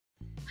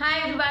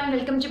Hi everyone,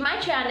 welcome to my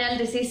channel.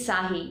 This is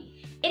Sahi.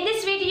 In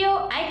this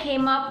video, I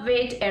came up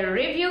with a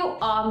review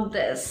on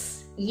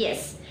this.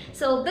 Yes,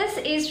 so this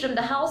is from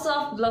the House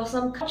of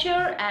Blossom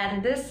Kochhar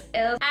and this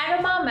is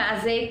Aroma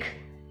Magic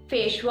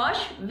face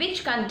wash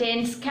which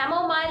contains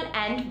chamomile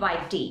and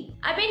white tea.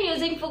 I've been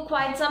using for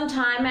quite some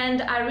time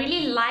and I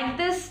really like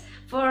this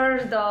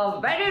for the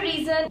very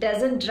reason it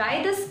doesn't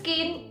dry the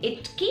skin,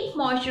 it keeps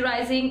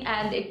moisturizing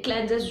and it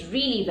cleanses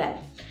really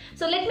well.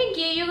 So let me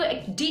give you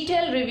a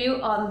detailed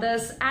review on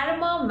this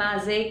Aroma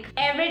Magic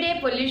Everyday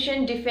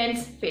Pollution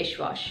Defense Face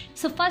Wash.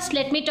 So first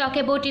let me talk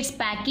about its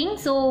packing.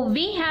 So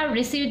we have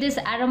received this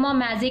Aroma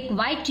Magic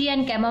White Tea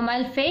and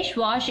Chamomile Face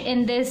Wash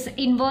in this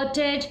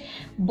inverted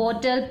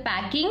bottle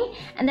packing,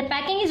 and the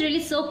packing is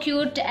really so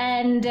cute,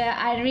 and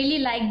I really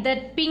like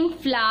that pink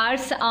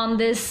flowers on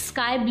this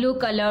sky blue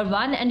color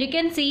one, and you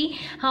can see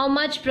how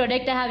much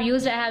product I have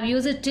used. I have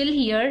used it till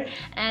here,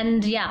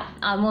 and yeah,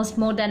 almost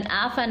more than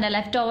half, and I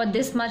left over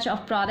this much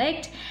of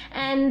product.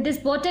 And this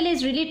bottle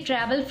is really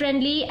travel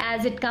friendly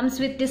as it comes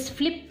with this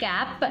flip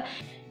cap.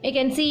 You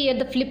can see here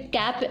the flip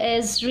cap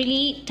is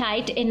really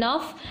tight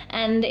enough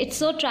and it's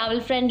so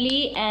travel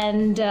friendly,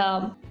 and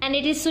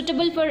it is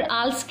suitable for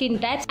all skin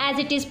types as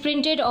it is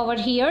printed over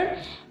here.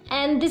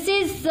 And this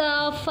is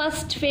the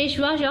first face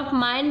wash of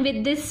mine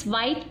with this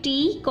white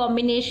tea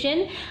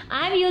combination.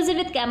 I have used it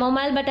with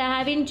chamomile, but I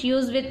haven't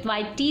used with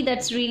white tea.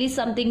 That's really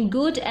something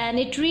good, and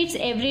it treats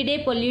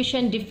everyday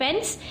pollution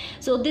defense.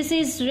 So this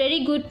is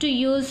very good to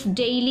use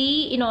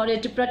daily in order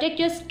to protect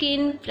your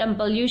skin from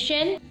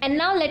pollution. And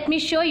now let me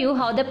show you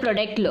how the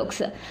product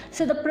looks.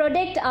 So the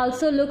product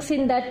also looks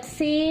in that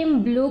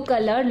same blue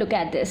color. Look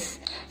at this.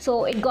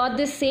 So it got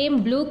this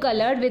same blue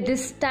color with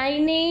this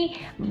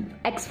tiny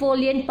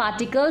exfoliant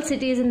particles.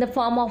 It is in the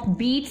form of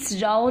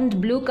beads,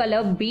 round blue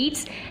color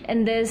beads,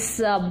 and this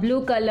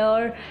blue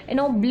color,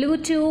 blue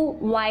to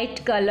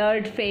white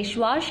colored face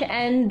wash,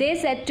 and they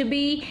said to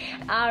be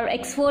our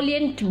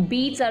exfoliant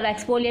beads or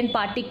exfoliant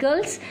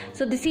particles.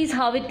 So this is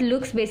how it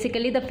looks,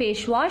 basically the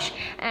face wash,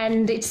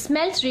 and it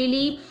smells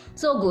really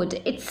so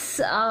good. It's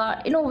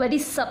very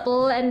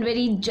supple and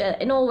very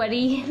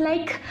very,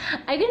 like,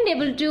 I can't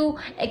able to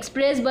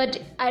express,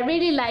 but I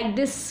really like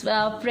this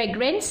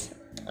fragrance,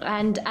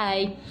 and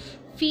I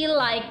feel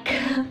like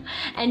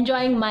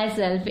enjoying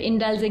myself,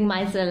 indulging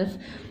myself.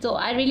 So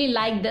I really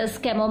like this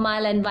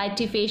chamomile and white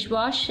tea face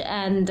wash,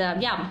 and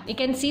yeah, you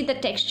can see the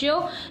texture.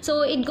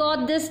 So it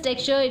got this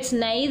texture, it's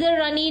neither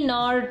runny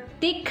nor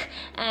thick,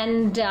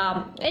 and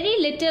very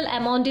little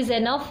amount is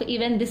enough.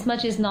 Even this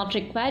much is not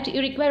required.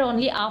 You require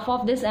only half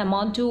of this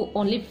amount to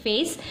only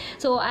face.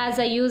 So as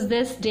I use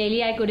this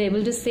daily, I could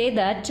able to say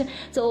that.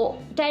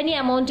 So tiny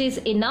amount is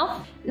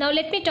enough. Now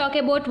let me talk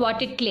about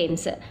what it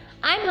claims.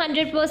 I'm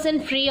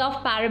 100% free of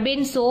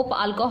paraben, soap,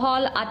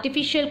 alcohol,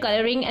 artificial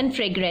coloring and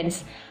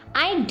fragrance.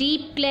 I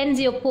deep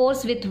cleanse your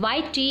pores with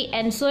white tea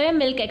and soya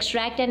milk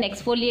extract and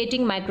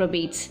exfoliating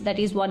microbeads. That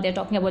is what they're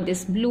talking about,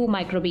 this blue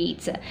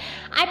microbeads.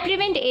 I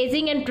prevent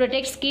aging and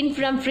protect skin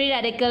from free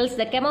radicals.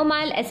 The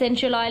chamomile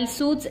essential oil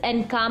soothes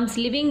and calms,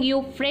 leaving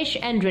you fresh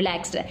and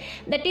relaxed.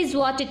 That is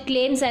what it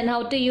claims, and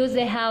how to use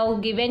they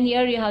have given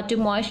here. You have to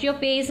moisten your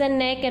face and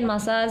neck and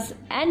massage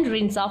and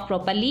rinse off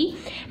properly.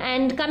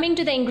 And coming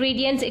to the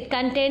ingredients, it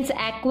contains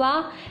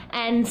aqua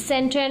and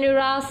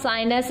centenura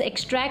sinus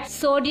extract,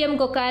 sodium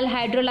cocaine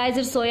hydrolyzed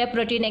soya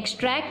protein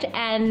extract,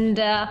 and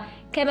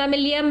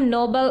chamomile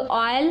noble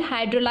oil,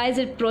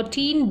 hydrolyzed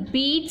protein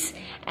beads,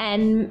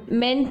 and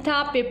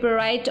mentha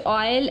pepperite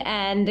oil,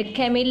 and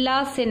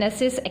camellia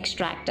sinensis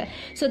extract.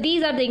 So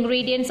these are the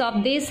ingredients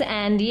of this,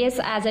 and yes,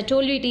 as I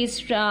told you, it is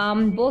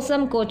from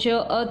Blossom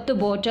Kochhar Earth to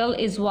Bottle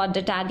is what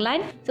the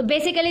tagline. So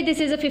basically this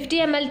is a 50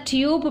 ml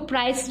tube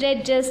priced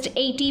at just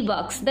 80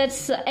 bucks.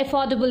 That's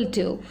affordable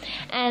too.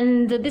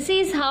 And this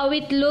is how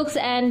it looks,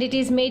 and it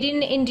is made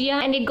in India,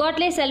 and it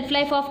got a shelf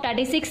life of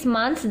 36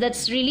 months.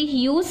 That's really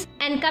huge.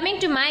 And coming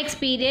to my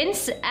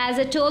experience, as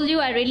I told you,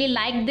 I really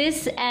like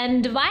this,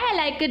 and why I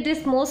like it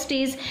this most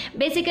is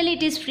basically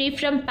it is free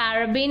from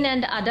paraben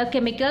and other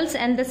chemicals.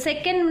 And the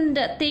second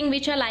thing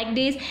which I liked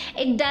is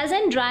it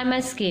doesn't dry my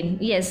skin.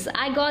 Yes,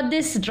 I got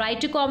this dry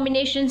to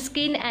combination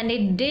skin, and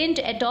it didn't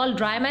at all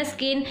dry my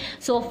skin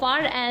so far,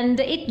 and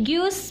it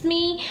gives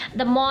me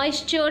the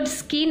moistured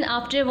skin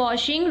after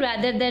washing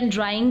rather than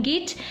drying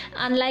it,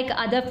 unlike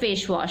other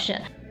face wash.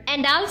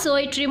 And also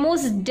it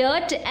removes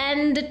dirt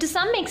and to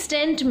some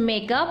extent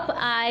makeup.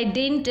 I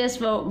didn't test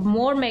for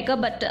more makeup,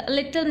 but a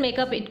little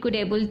makeup it could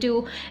able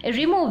to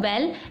remove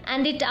well.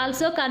 And it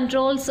also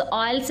controls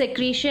oil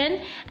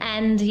secretion,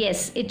 and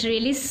yes, it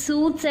really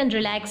soothes and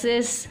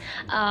relaxes.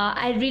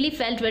 I really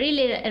felt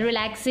very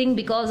relaxing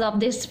because of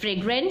this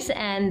fragrance,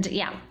 and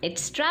yeah,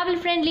 it's travel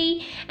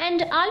friendly,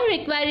 and all you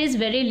require is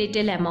very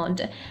little amount.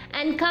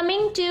 And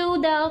coming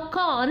to the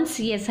cons,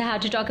 yes, I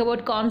have to talk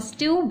about cons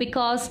too,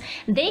 because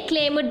they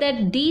claim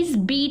that these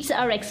beads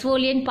are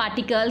exfoliant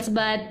particles,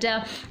 but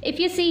if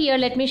you see here,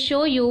 let me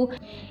show you,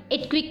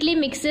 it quickly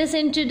mixes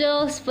into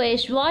the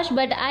face wash,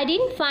 but I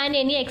didn't find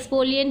any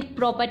exfoliant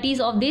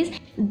properties of this.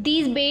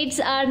 These baits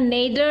are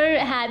neither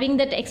having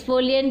that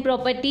exfoliant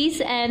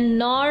properties and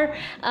nor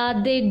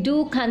they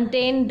do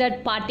contain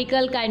that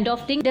particle kind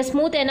of thing. They're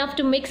smooth enough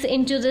to mix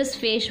into this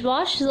face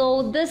wash.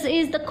 So this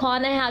is the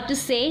con I have to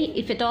say,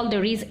 if at all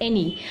there is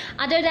any.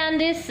 Other than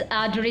this,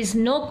 there is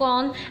no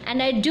con,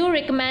 and I do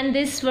recommend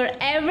this for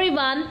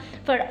everyone.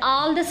 For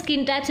all the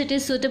skin types it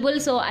is suitable,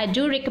 so I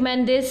do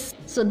recommend this.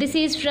 So this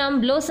is from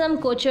Blossom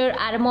Kochhar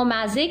Aroma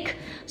Magic.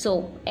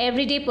 So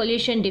everyday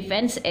pollution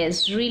defense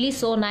is really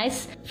so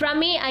nice. From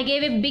me, I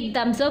gave a big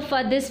thumbs up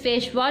for this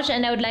face wash,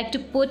 and I would like to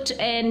put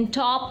in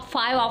top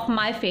 5 of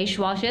my face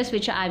washes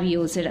which I've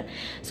used.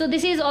 So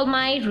this is all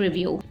my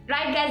review.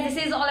 Right guys,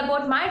 this is all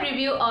about my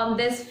review on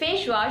this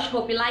face wash.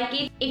 Hope you like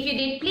it. If you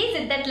did, please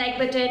hit that like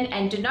button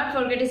and do not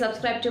forget to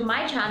subscribe to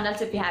my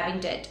channels if you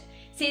haven't yet.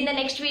 See you in the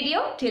next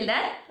video. Till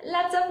then,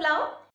 lots of love.